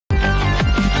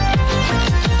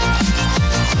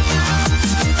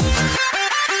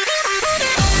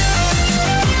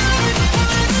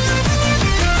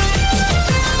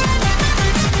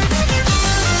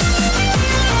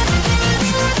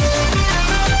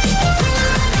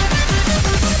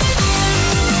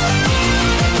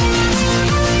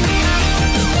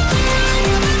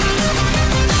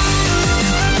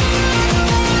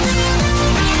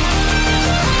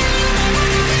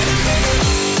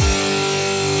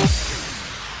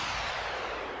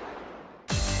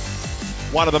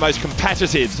One of the most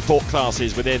competitive support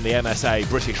classes within the MSA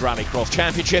British Rallycross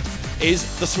Championship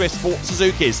is the Swift Sport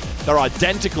Suzukis. They're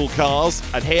identical cars,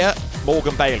 and here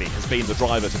Morgan Bailey has been the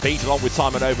driver to beat, along with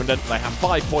Simon Overenden. They have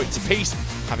 5 points apiece,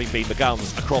 having been the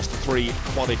guns across the 3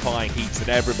 qualifying heats that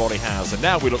everybody has. And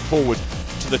now we look forward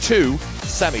to the 2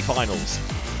 semi-finals.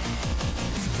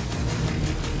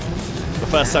 The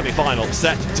first semi-final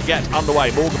set to get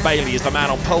underway. Morgan Bailey is the man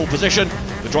on pole position.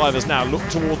 The drivers now look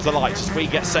towards the lights as we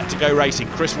get set to go racing.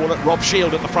 Chris Woolett, Rob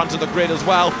Shield at the front of the grid as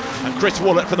well. And Chris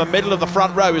Woolett from the middle of the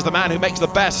front row is the man who makes the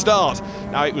best start.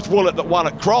 Now it was Woolett that won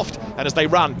at Croft, and as they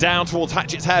run down towards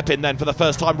Hatchett's hairpin then for the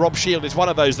first time, Rob Shield is one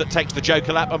of those that takes the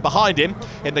Joker lap, and behind him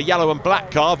in the yellow and black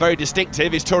car, very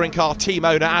distinctive, is touring car team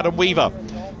owner Adam Weaver,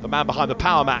 the man behind the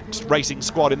Power Max racing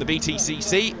squad in the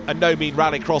BTCC, and no mean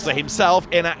rallycrosser himself,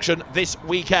 in action this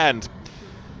weekend.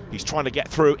 He's trying to get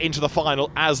through into the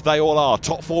final, as they all are.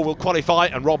 Top 4 will qualify,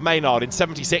 and Rob Maynard in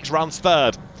 76 runs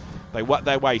third. They work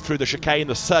their way through the chicane,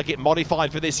 the circuit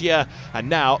modified for this year, and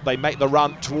now they make the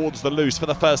run towards the loose for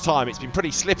the first time. It's been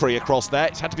pretty slippery across there.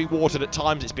 It's had to be watered at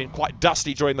times. It's been quite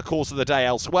dusty during the course of the day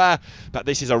elsewhere, but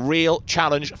this is a real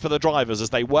challenge for the drivers as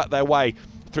they work their way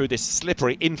through this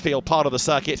slippery infield part of the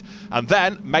circuit, and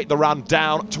then make the run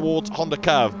down towards Honda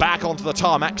Curve, back onto the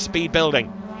tarmac, speed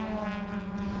building.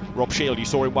 Rob Shield, you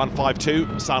saw in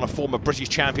 152, son of former British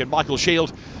champion Michael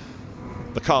Shield.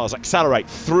 The cars accelerate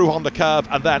through Honda Curve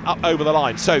and then up over the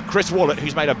line. So Chris Woolett,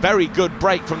 who's made a very good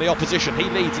break from the opposition, he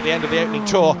leads at the end of the opening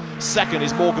tour. Second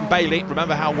is Morgan Bailey.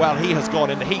 Remember how well he has gone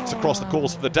in the heats across the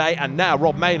course of the day. And now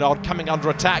Rob Maynard coming under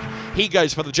attack. He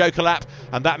goes for the Joker lap,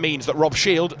 and that means that Rob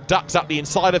Shield ducks up the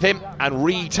inside of him and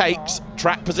retakes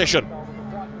track position.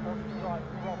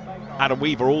 Adam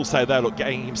Weaver also there, look,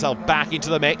 getting himself back into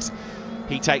the mix.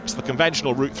 He takes the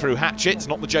conventional route through Hatchett. It's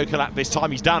not the Joker lap this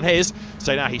time. He's done his.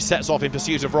 So now he sets off in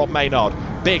pursuit of Rob Maynard.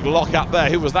 Big lock up there.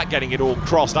 Who was that getting it all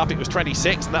crossed up? It was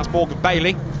 26, and that's Morgan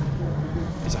Bailey.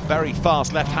 It's a very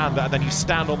fast left-hander, and then you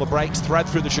stand on the brakes, thread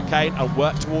through the chicane, and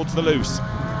work towards the loose.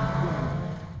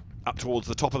 Up towards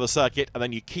the top of the circuit, and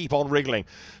then you keep on wriggling.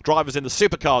 Drivers in the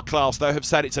supercar class, though, have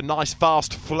said it's a nice,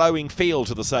 fast, flowing feel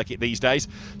to the circuit these days.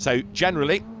 So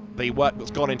generally, the work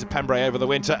that's gone into Pembrey over the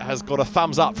winter has got a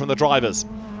thumbs up from the drivers.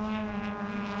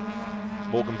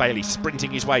 Morgan Bailey sprinting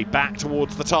his way back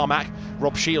towards the tarmac.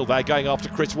 Rob Shield there going after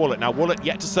Chris Woolett. Now Woolett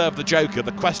yet to serve the Joker.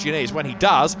 The question is, when he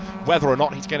does, whether or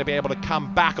not he's going to be able to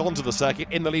come back onto the circuit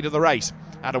in the lead of the race.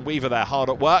 Adam Weaver there hard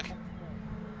at work.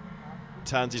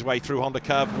 Turns his way through Honda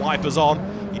Curve, wipers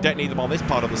on. You don't need them on this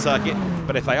part of the circuit,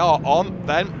 but if they are on,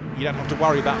 then you don't have to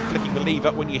worry about flicking the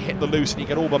lever when you hit the loose and you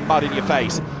get all the mud in your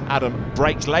face. Adam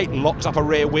brakes late, locks up a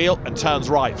rear wheel and turns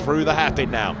right through the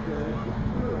hairpin now.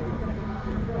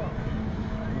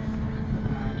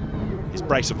 His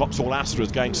brace of Vauxhall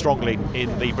Astras going strongly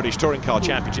in the British Touring Car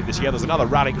Championship this year. There's another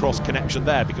rallycross connection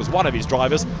there because one of his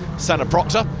drivers, Senna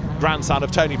Proctor, grandson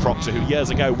of Tony Proctor, who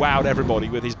years ago wowed everybody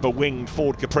with his bewinged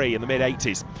Ford Capri in the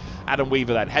mid-80s. Adam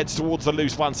Weaver then heads towards the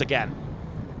loose once again.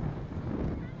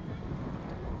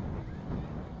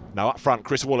 Now up front,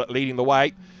 Chris Woolett leading the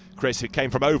way. Chris, who came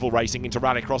from oval racing into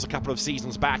rallycross a couple of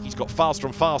seasons back, he's got faster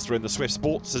and faster in the Swift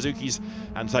Sport Suzukis,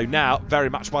 and so now very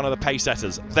much one of the pace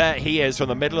setters. There he is from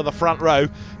the middle of the front row,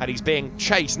 and he's being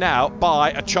chased now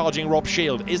by a charging Rob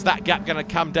Shield. Is that gap going to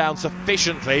come down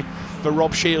sufficiently for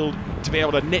Rob Shield to be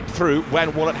able to nip through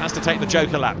when Woolett has to take the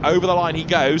Joker lap? Over the line he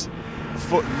goes,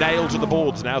 foot nailed to the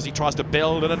boards now as he tries to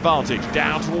build an advantage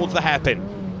down towards the hairpin.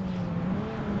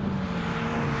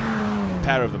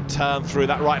 Pair of them turn through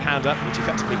that right-hander, which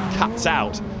effectively cuts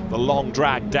out the long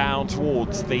drag down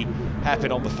towards the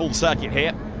hairpin on the full circuit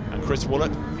here, and Chris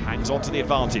Woolett hangs on to the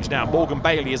advantage. Now Morgan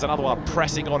Bailey is another one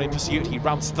pressing on in pursuit. He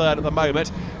runs third at the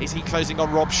moment. Is he closing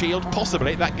on Rob Shield?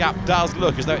 Possibly. That gap does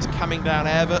look as though it's coming down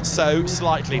ever so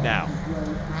slightly now.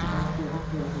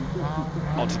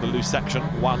 Onto the loose section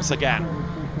once again.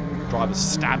 Drivers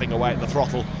stabbing away at the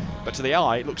throttle. But to the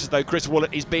eye, it looks as though Chris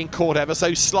Woolett is being caught ever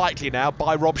so slightly now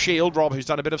by Rob Shield. Rob, who's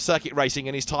done a bit of circuit racing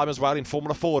in his time as well, in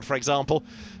Formula Ford, for example,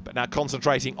 but now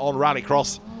concentrating on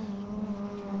rallycross.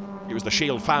 It was the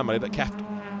Shield family that kept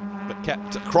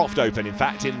Croft open, in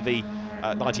fact, in the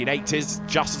 1980s,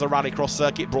 just as a rallycross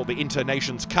circuit brought the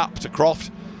Inter-Nations Cup to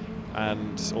Croft.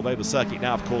 And although the circuit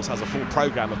now, of course, has a full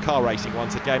programme of car racing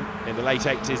once again, in the late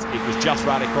 80s, it was just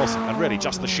rallycross and really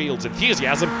just the Shield's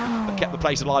enthusiasm that kept the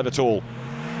place alive at all.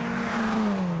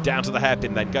 Down to the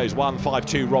hairpin then goes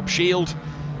 152 Rob Shield.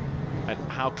 And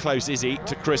how close is he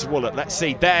to Chris Woolett? Let's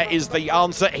see. There is the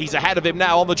answer. He's ahead of him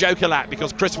now on the Joker lap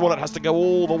because Chris Woolett has to go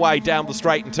all the way down the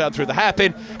straight and turn through the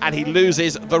hairpin, and he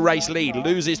loses the race lead,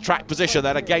 loses track position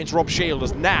then against Rob Shield,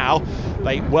 as now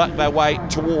they work their way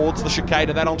towards the chicane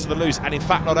and then onto the loose. And in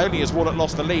fact, not only has Woolett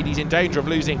lost the lead, he's in danger of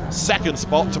losing second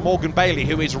spot to Morgan Bailey,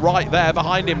 who is right there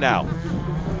behind him now.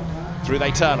 Through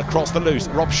they turn across the loose.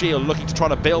 Rob Shield looking to try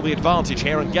to build the advantage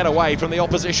here and get away from the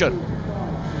opposition.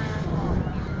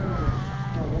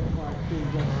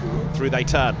 Through they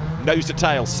turn, nose to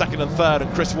tail, second and third,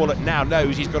 and Chris Woolett now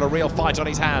knows he's got a real fight on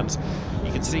his hands.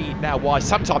 You can see now why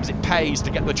sometimes it pays to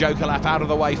get the Joker lap out of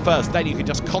the way first, then you can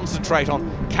just concentrate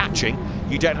on catching.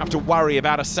 You don't have to worry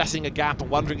about assessing a gap and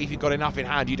wondering if you've got enough in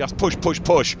hand. You just push, push,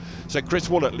 push. So Chris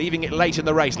Woolett, leaving it late in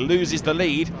the race, loses the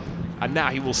lead, and now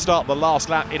he will start the last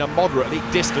lap in a moderately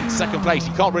distant second place.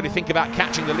 He can't really think about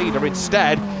catching the leader.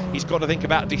 Instead, he's got to think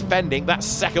about defending that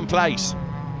second place.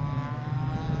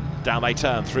 Down they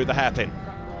turn through the hairpin.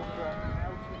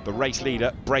 The race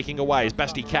leader breaking away as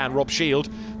best he can, Rob Shield,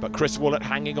 but Chris Woolett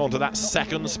hanging on to that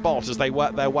second spot as they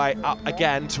work their way up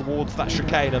again towards that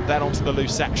chicane and then onto the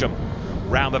loose section.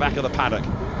 Round the back of the paddock.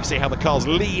 You see how the cars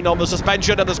lean on the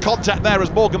suspension, and there's contact there as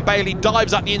Morgan Bailey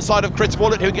dives up the inside of Chris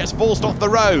Woolett, who gets forced off the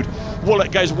road.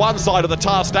 Woolett goes one side of the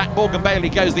tyre stack, Morgan Bailey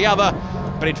goes the other.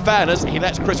 But in fairness, he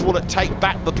lets Chris Woolett take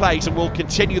back the place and will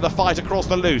continue the fight across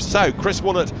the loose. So Chris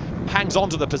Woolett hangs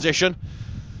on to the position,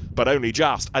 but only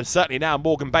just. And certainly now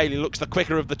Morgan Bailey looks the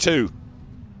quicker of the two.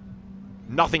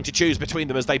 Nothing to choose between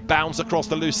them as they bounce across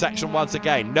the loose section once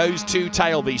again. Nose to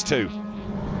tail, these two.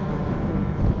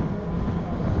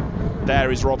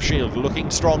 There is Rob Shield looking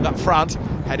strong up front,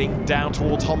 heading down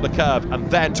towards Honda Curve and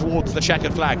then towards the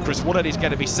checkered flag. Chris Woolett is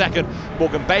going to be second,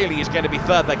 Morgan Bailey is going to be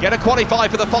third. They're going to qualify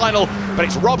for the final, but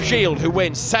it's Rob Shield who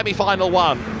wins semi-final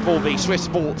one for the Swift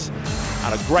Sports,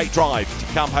 and a great drive to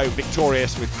come home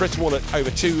victorious with Chris Woolett over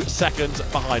 2 seconds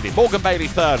behind him. Morgan Bailey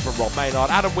third from Rob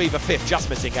Maynard, Adam Weaver fifth, just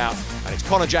missing out, and it's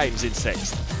Connor James in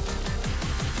sixth.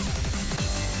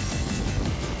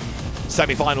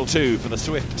 Semi-final 2 for the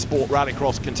Swift Sport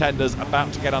Rallycross contenders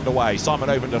about to get underway. Simon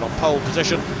Ovenden on pole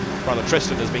position. Brother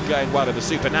Tristan has been going well in the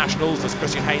Super Nationals. There's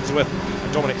Christian Hainsworth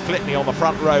and Dominic Flitney on the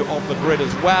front row of the grid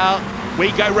as well.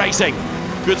 We go racing.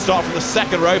 Good start from the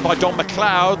second row by Don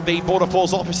McLeod, the Border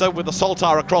Force officer with the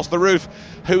Saltire across the roof.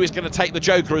 Who is going to take the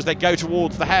Joker as they go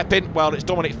towards the hairpin? Well, it's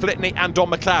Dominic Flitney and Don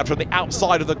McLeod from the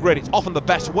outside of the grid. It's often the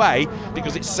best way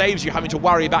because it saves you having to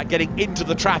worry about getting into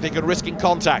the traffic and risking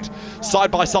contact.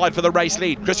 Side by side for the race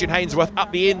lead. Christian Hainsworth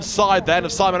up the inside then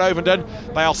of Simon Ovenden.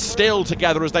 They are still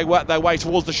together as they work their way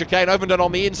towards the chicane. Ovenden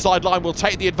on the inside line will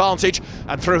take the advantage,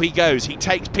 and through he goes. He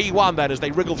takes P1 then as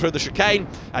they wriggle through the chicane,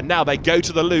 and now they go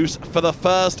to the loose for the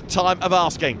first time of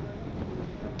asking.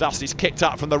 Dust is kicked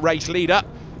up from the race leader.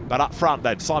 But up front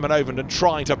then, Simon Ovenden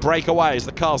trying to break away as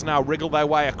the cars now wriggle their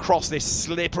way across this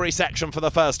slippery section for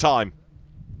the first time.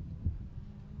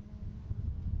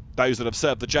 Those that have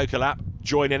served the Joker lap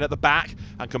join in at the back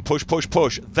and can push, push,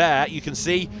 push. There you can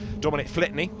see Dominic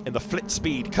Flitney in the Flit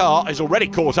Speed car is already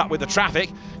caught up with the traffic.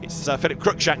 It's Philip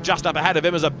Cruikshank just up ahead of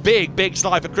him as a big, big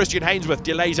slide for Christian Hainsworth.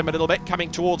 Delays him a little bit, coming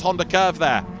towards Honda Curve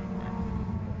there.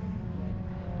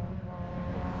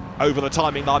 Over the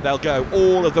timing line they'll go,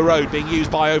 all of the road being used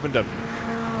by Ovenden.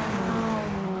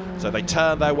 So they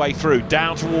turn their way through,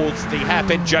 down towards the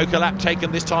hairpin. Joker lap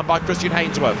taken this time by Christian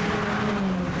Hainsworth.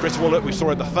 Chris Woolett, we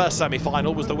saw in the first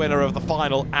semi-final, was the winner of the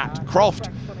final at Croft.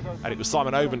 And it was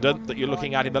Simon Ovenden that you're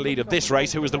looking at in the lead of this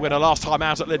race, who was the winner last time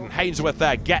out at Lyndon. Hainsworth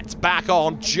there gets back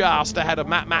on just ahead of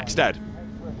Matt Maxted.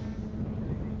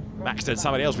 Maxted,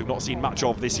 somebody else we've not seen much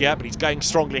of this year, but he's going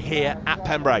strongly here at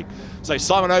Pembrey. So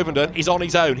Simon Ovenden is on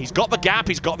his own. He's got the gap,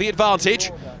 he's got the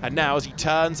advantage, and now as he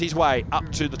turns his way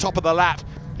up to the top of the lap,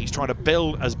 he's trying to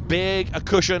build as big a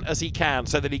cushion as he can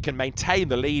so that he can maintain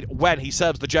the lead when he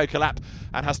serves the Joker lap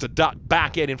and has to duck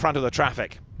back in front of the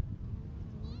traffic.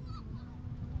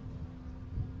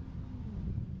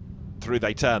 Through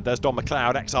they turn. There's Don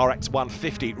McLeod, XRX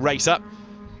 150 racer.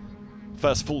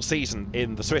 First full season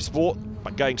in the Swift Sport,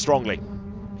 but going strongly.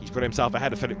 He's got himself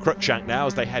ahead of Philip Cruikshank now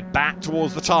as they head back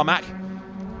towards the tarmac.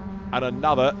 And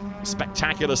another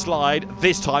spectacular slide.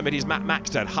 This time it is Matt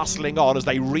Maxted hustling on as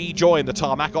they rejoin the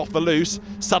tarmac off the loose.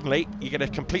 Suddenly you get a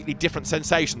completely different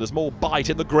sensation. There's more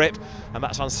bite in the grip, and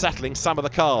that's unsettling some of the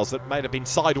cars that may have been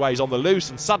sideways on the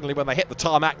loose, and suddenly when they hit the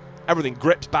tarmac, everything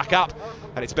grips back up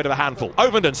and it's a bit of a handful.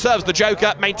 Ovenden serves the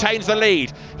Joker, maintains the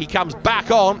lead. He comes back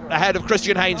on ahead of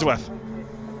Christian Hainsworth.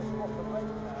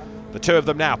 The two of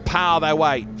them now power their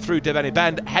way through Diveni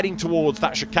Bend, heading towards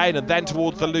that chicane and then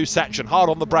towards the loose section. Hard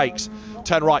on the brakes.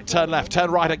 Turn right, turn left, turn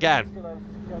right again.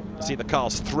 See the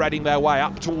cars threading their way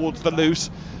up towards the loose.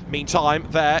 Meantime,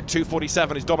 there,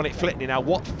 2:47 is Dominic Flitney. Now,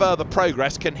 what further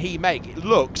progress can he make? It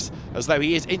looks as though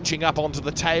he is inching up onto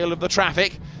the tail of the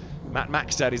traffic. Matt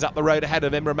Maxted is up the road ahead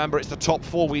of him. Remember, it's the top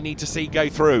four we need to see go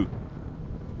through.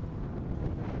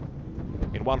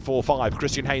 In 1:45,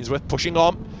 Christian Hainsworth pushing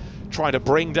on, trying to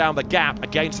bring down the gap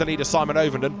against the leader Simon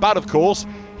Ovenden. But, of course,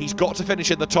 he's got to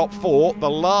finish in the top four. The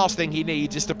last thing he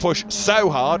needs is to push so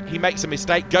hard he makes a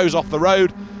mistake, goes off the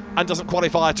road, and doesn't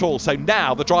qualify at all. So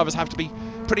now the drivers have to be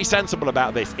pretty sensible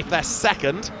about this. If they're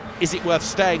second, is it worth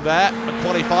staying there and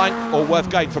qualifying, or worth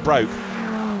going for broke?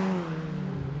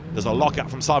 There's a lockup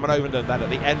from Simon Ovenden then at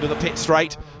the end of the pit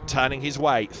straight, turning his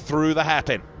way through the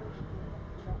hairpin.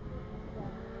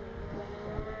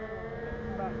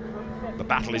 The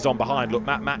battle is on behind. Look,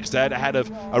 Matt Maxted ahead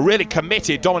of a really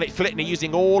committed Dominic Flitney,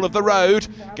 using all of the road.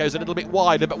 Goes a little bit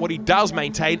wider, but what he does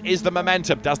maintain is the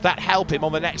momentum. Does that help him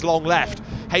on the next long left?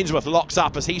 Hainsworth locks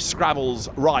up as he scrabbles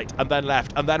right and then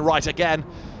left and then right again.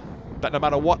 But no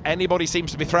matter what anybody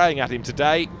seems to be throwing at him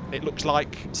today, it looks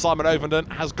like Simon Ovenden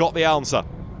has got the answer.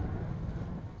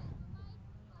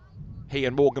 He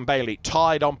and Morgan Bailey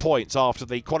tied on points after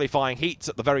the qualifying heats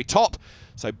at the very top.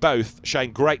 So both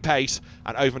showing great pace,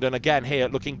 and Ovenden again here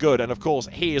looking good. And of course,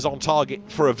 he is on target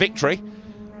for a victory.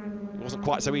 It wasn't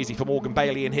quite so easy for Morgan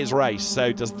Bailey in his race.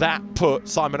 So does that put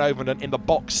Simon Ovenden in the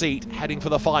box seat heading for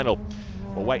the final?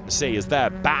 We'll wait and see as there.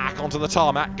 Back onto the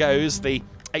tarmac goes the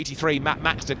 83 Matt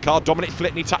Maxted car. Dominic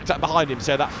Flitney tucked up behind him.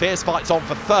 So that fierce fight's on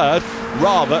for third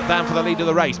rather than for the lead of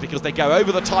the race, because they go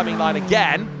over the timing line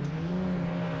again,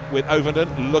 with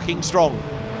Ovenden looking strong.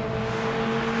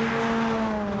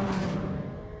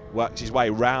 Works his way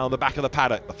round the back of the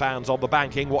paddock. The fans on the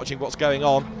banking watching what's going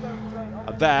on.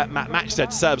 And there, Matt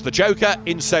Maxted serves the joker.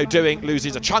 In so doing,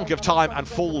 loses a chunk of time and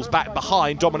falls back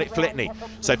behind Dominic Flitney.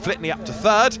 So Flitney up to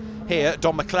third. Here,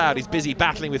 Don McLeod is busy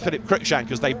battling with Philip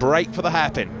Cruikshank as they break for the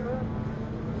hairpin.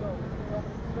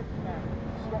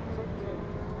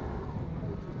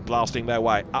 Blasting their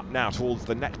way up now towards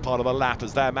the next part of the lap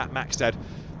as there, Matt Maxted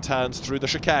turns through the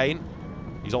chicane.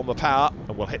 He's on the power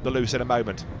and will hit the loose in a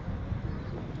moment.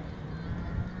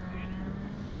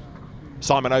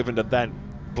 Simon Ovenden then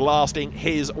blasting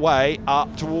his way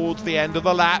up towards the end of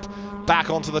the lap,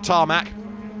 back onto the tarmac.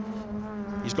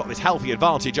 He's got this healthy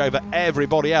advantage over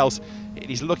everybody else. It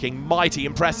is looking mighty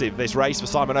impressive, this race, for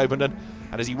Simon Ovenden.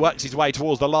 And as he works his way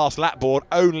towards the last lap board,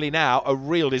 only now a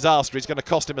real disaster is going to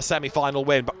cost him a semi-final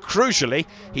win. But crucially,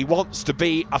 he wants to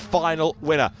be a final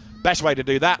winner. Best way to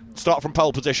do that, start from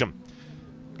pole position.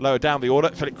 Lower down the order,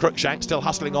 Philip Cruikshank still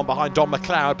hustling on behind Don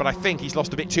McLeod, but I think he's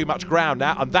lost a bit too much ground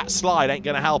now, and that slide ain't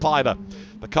going to help either.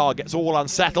 The car gets all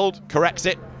unsettled, corrects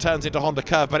it, turns into Honda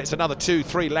curve, but it's another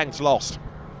 2-3 lengths lost.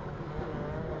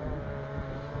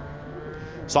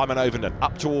 Simon Ovenden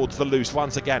up towards the loose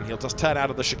once again. He'll just turn out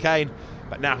of the chicane,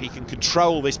 but now he can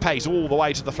control this pace all the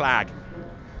way to the flag.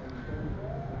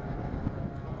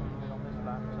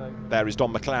 There is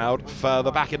Don McLeod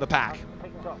further back in the pack.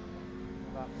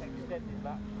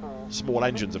 Small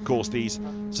engines, of course, these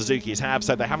Suzukis have,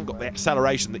 so they haven't got the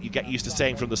acceleration that you get used to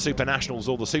seeing from the Super Nationals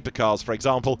or the supercars, for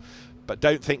example. But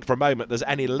don't think for a moment there's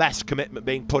any less commitment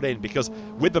being put in, because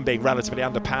with them being relatively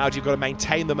underpowered, you've got to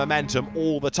maintain the momentum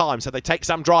all the time. So they take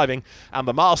some driving, and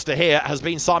the master here has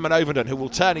been Simon Ovenden, who will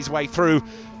turn his way through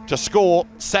to score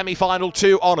semi-final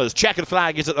 2 honours. Checkered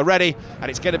flag is at the ready, and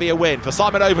it's going to be a win for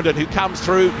Simon Ovenden, who comes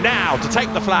through now to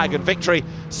take the flag and victory.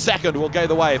 Second will go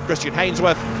the way of Christian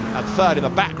Hainsworth, and third in the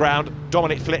background,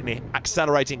 Dominic Flitney,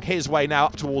 accelerating his way now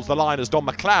up towards the line as Don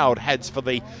McLeod heads for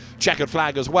the checkered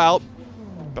flag as well.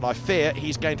 But I fear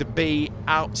he's going to be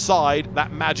outside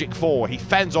that magic 4. He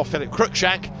fends off Philip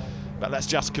Cruikshank, but let's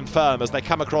just confirm as they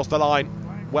come across the line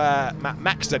where Matt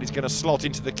Maxted is going to slot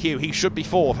into the queue. He should be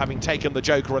fourth, having taken the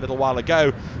joker a little while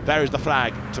ago. There is the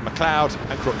flag to McLeod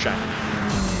and Cruikshank.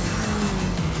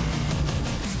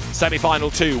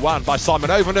 Semi-final 2 won by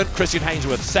Simon Ovenden, Christian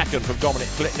Hainsworth second from Dominic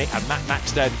Flitney, and Matt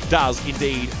Maxted does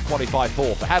indeed qualify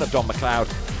fourth ahead of Don McLeod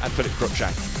and Philip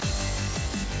Cruikshank.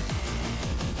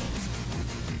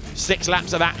 6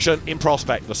 laps of action in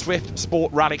prospect. The Swift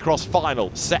Sport Rallycross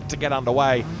final set to get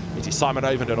underway. It is Simon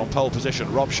Ovenden on pole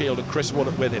position, Rob Shield and Chris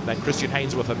Woolett with him, then Christian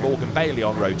Hainsworth and Morgan Bailey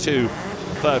on row 2. The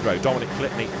third row, Dominic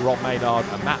Flitney, Rob Maynard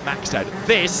and Matt Maxted.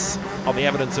 This, on the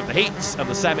evidence of the heats and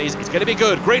the semis, is going to be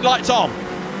good. Green lights on.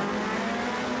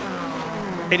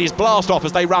 It is blast off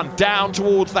as they run down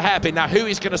towards the hairpin. Now, who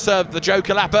is going to serve the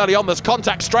joker lap early on? There's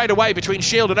contact straight away between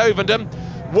Shield and Ovenden.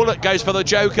 Woolett goes for the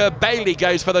joker, Bailey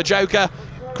goes for the joker.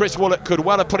 Chris Woolett could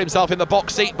well have put himself in the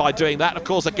box seat by doing that. Of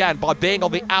course, again, by being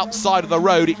on the outside of the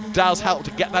road, it does help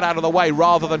to get that out of the way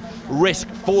rather than risk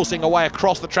forcing away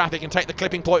across the traffic and take the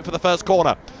clipping point for the first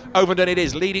corner. Ovenden it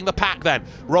is, leading the pack then.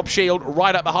 Rob Shield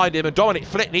right up behind him and Dominic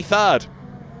Flitney third.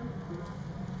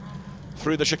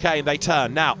 Through the chicane they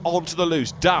turn, now onto the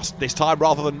loose. Dust this time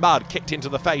rather than mud kicked into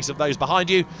the face of those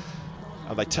behind you.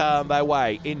 And they turn their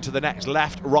way into the next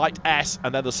left-right S,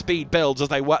 and then the speed builds as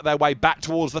they work their way back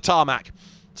towards the tarmac.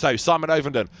 So Simon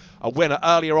Ovenden, a winner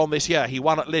earlier on this year. He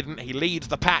won at Lyddon. He leads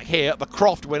the pack here. The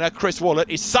Croft winner, Chris Woolett,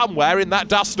 is somewhere in that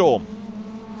dust storm.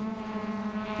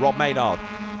 Rob Maynard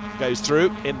goes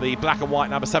through in the black and white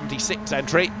number 76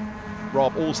 entry.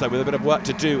 Rob also with a bit of work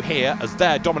to do here, as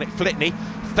there Dominic Flitney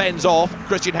fends off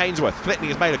Christian Hainsworth. Flitney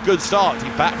has made a good start,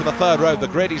 in fact, for the third row of the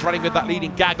grid. He's running with that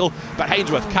leading gaggle, but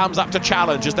Hainsworth comes up to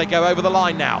challenge as they go over the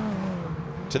line now.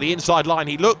 To the inside line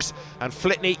he looks, and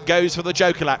Flitney goes for the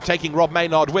joker lap, taking Rob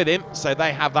Maynard with him, so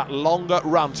they have that longer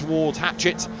run towards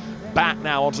Hatchet, back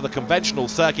now onto the conventional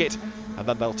circuit, and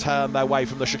then they'll turn their way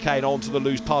from the chicane onto the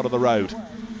loose part of the road.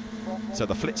 So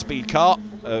the Flit Speed car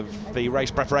of the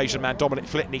race preparation man Dominic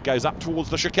Flitney goes up towards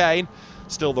the chicane.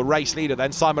 Still the race leader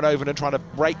then, Simon Ovenden, trying to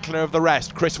break clear of the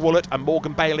rest. Chris Woolett and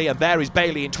Morgan Bailey, and there is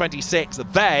Bailey in 26.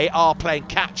 They are playing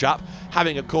catch-up,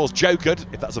 having of course jokered,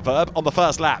 if that's a verb, on the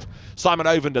first lap. Simon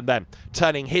Ovenden then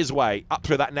turning his way up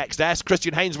through that next S.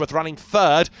 Christian Hainsworth running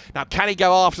third. Now can he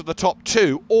go after the top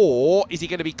two, or is he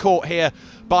going to be caught here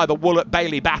by the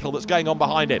Woolett-Bailey battle that's going on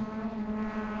behind him?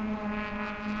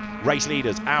 Race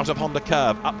leaders out of Honda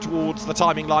Curve, up towards the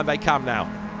timing line they come now.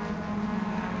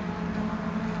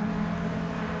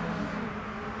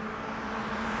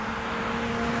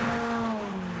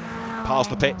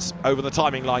 Past the pits, over the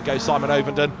timing line goes Simon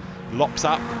Ovenden, locks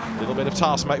up, a little bit of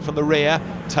tar smoke from the rear,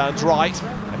 turns right,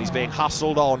 and he's being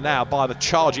hustled on now by the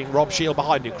charging Rob Shield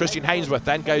behind him. Christian Hainsworth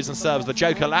then goes and serves the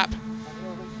joker lap.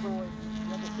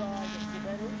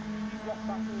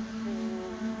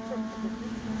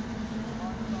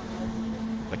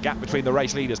 The gap between the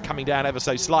race leaders coming down ever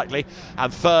so slightly,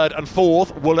 and third and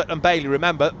fourth, Woolett and Bailey.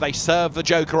 Remember, they served the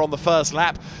joker on the first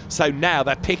lap, so now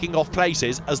they're picking off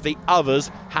places as the others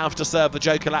have to serve the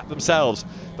joker lap themselves.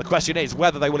 The question is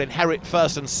whether they will inherit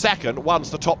first and second once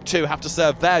the top two have to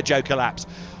serve their joker laps.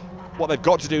 What they've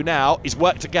got to do now is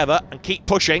work together and keep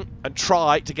pushing and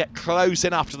try to get close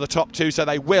enough to the top two so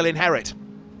they will inherit.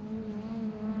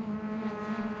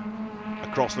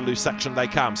 Across the loose section they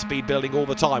come, speed building all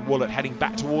the time. Woolett heading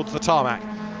back towards the tarmac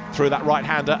through that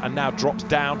right-hander and now drops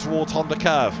down towards Honda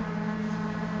Curve.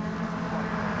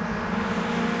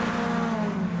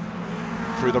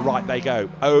 Through the right they go,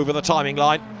 over the timing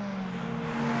line.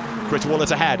 Chris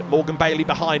Woolett ahead, Morgan Bailey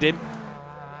behind him.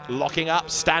 Locking up,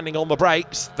 standing on the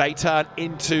brakes. They turn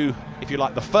into, if you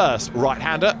like, the first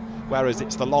right-hander, whereas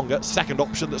it's the longer second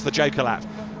option that's the joker lap.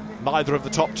 Neither of the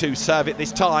top two serve it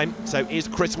this time, so is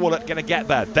Chris Woolett going to get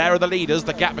there? There are the leaders,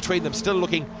 the gap between them still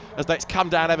looking as though it's come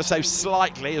down ever so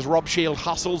slightly as Rob Shield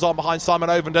hustles on behind Simon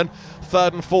Ovenden,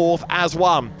 third and fourth as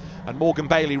one. And Morgan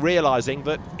Bailey realising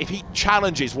that if he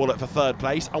challenges Woolett for third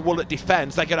place and Woolett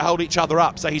defends, they're going to hold each other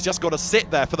up, so he's just got to sit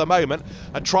there for the moment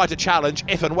and try to challenge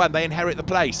if and when they inherit the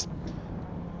place.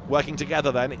 Working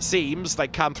together then, it seems, they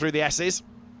come through the S's.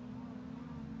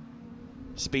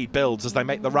 Speed builds as they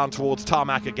make the run towards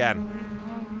tarmac again.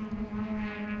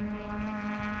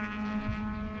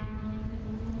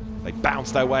 They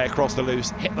bounce their way across the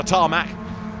loose, hit the tarmac,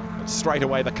 and straight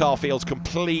away the car feels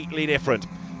completely different.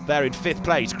 There in fifth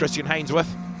place, Christian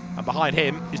Hainsworth, and behind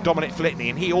him is Dominic Flitney,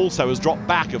 and he also has dropped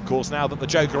back, of course, now that the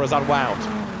joker has unwound.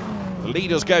 The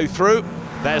leaders go through.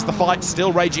 There's the fight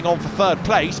still raging on for third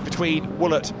place between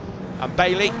Woolett and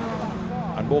Bailey.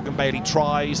 And Morgan Bailey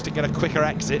tries to get a quicker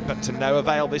exit, but to no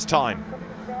avail this time.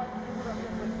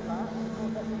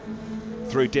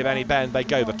 Through Diveni Bend they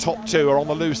go. The top two are on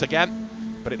the loose again,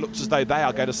 but it looks as though they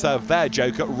are going to serve their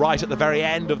joker right at the very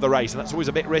end of the race, and that's always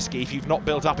a bit risky if you've not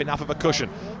built up enough of a cushion.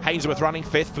 Hainsworth running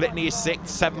fifth, Flitney is sixth,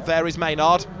 seventh there is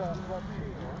Maynard.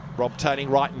 Rob turning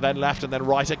right and then left and then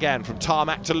right again from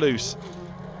tarmac to loose.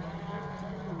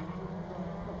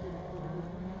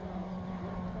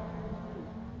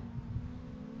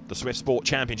 The Swift Sport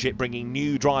Championship bringing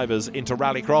new drivers into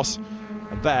Rallycross.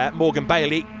 And there, Morgan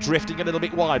Bailey drifting a little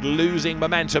bit wide, losing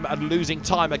momentum and losing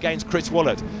time against Chris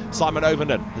Woolett. Simon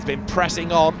Ovenden has been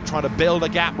pressing on, trying to build a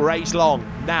gap race long.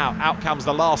 Now, out comes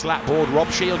the last lap board. Rob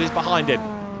Shield is behind him.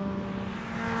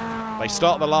 They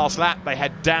start the last lap, they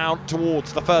head down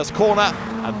towards the first corner,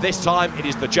 and this time it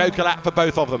is the joker lap for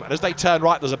both of them. And as they turn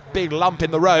right, there's a big lump in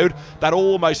the road that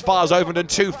almost fires Ovenden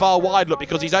too far wide, look,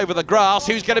 because he's over the grass.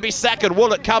 Who's going to be second?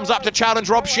 Woolett comes up to challenge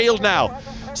Rob Shield now.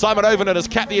 Simon Overton has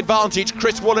kept the advantage.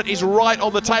 Chris Woolett is right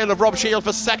on the tail of Rob Shield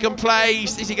for second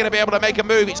place. Is he going to be able to make a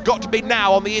move? It's got to be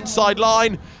now on the inside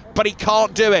line, but he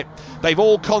can't do it. They've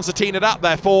all concertinaed up,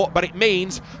 therefore, but it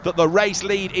means that the race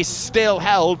lead is still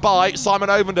held by Simon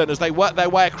Overton as they work their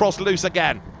way across loose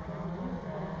again.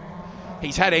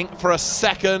 He's heading for a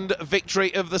second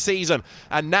victory of the season.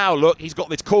 And now, look, he's got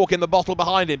this cork in the bottle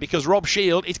behind him because Rob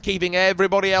Shield is keeping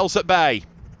everybody else at bay.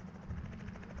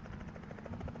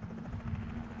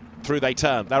 Through they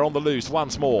turn. They're on the loose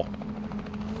once more.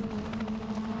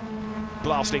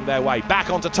 Blasting their way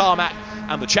back onto tarmac.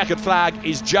 And the checkered flag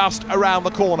is just around the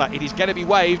corner. It is going to be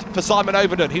waved for Simon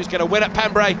Overton, who's going to win at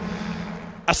Pembrey.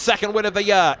 A second win of the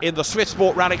year in the Swift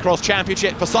Sport Rallycross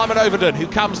Championship for Simon Overton, who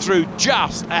comes through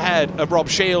just ahead of Rob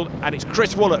Shield. And it's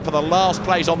Chris Woolett for the last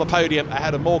place on the podium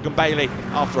ahead of Morgan Bailey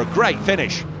after a great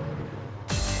finish.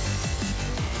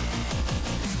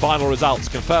 Final results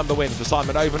confirm the win for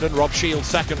Simon Overton. Rob Shield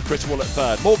second, Chris Woolett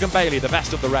third. Morgan Bailey, the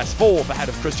best of the rest, fourth ahead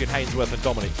of Christian Hainsworth and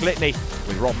Dominic Flitney,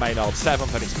 with Rob Maynard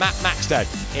seventh, and it's Matt Maxted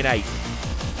in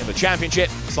eighth. In the championship,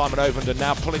 Simon Overton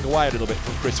now pulling away a little bit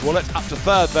from Chris Woolett. Up to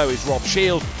third, though, is Rob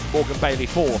Shield. Morgan Bailey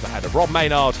fourth ahead of Rob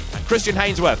Maynard, and Christian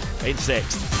Hainsworth in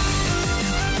sixth.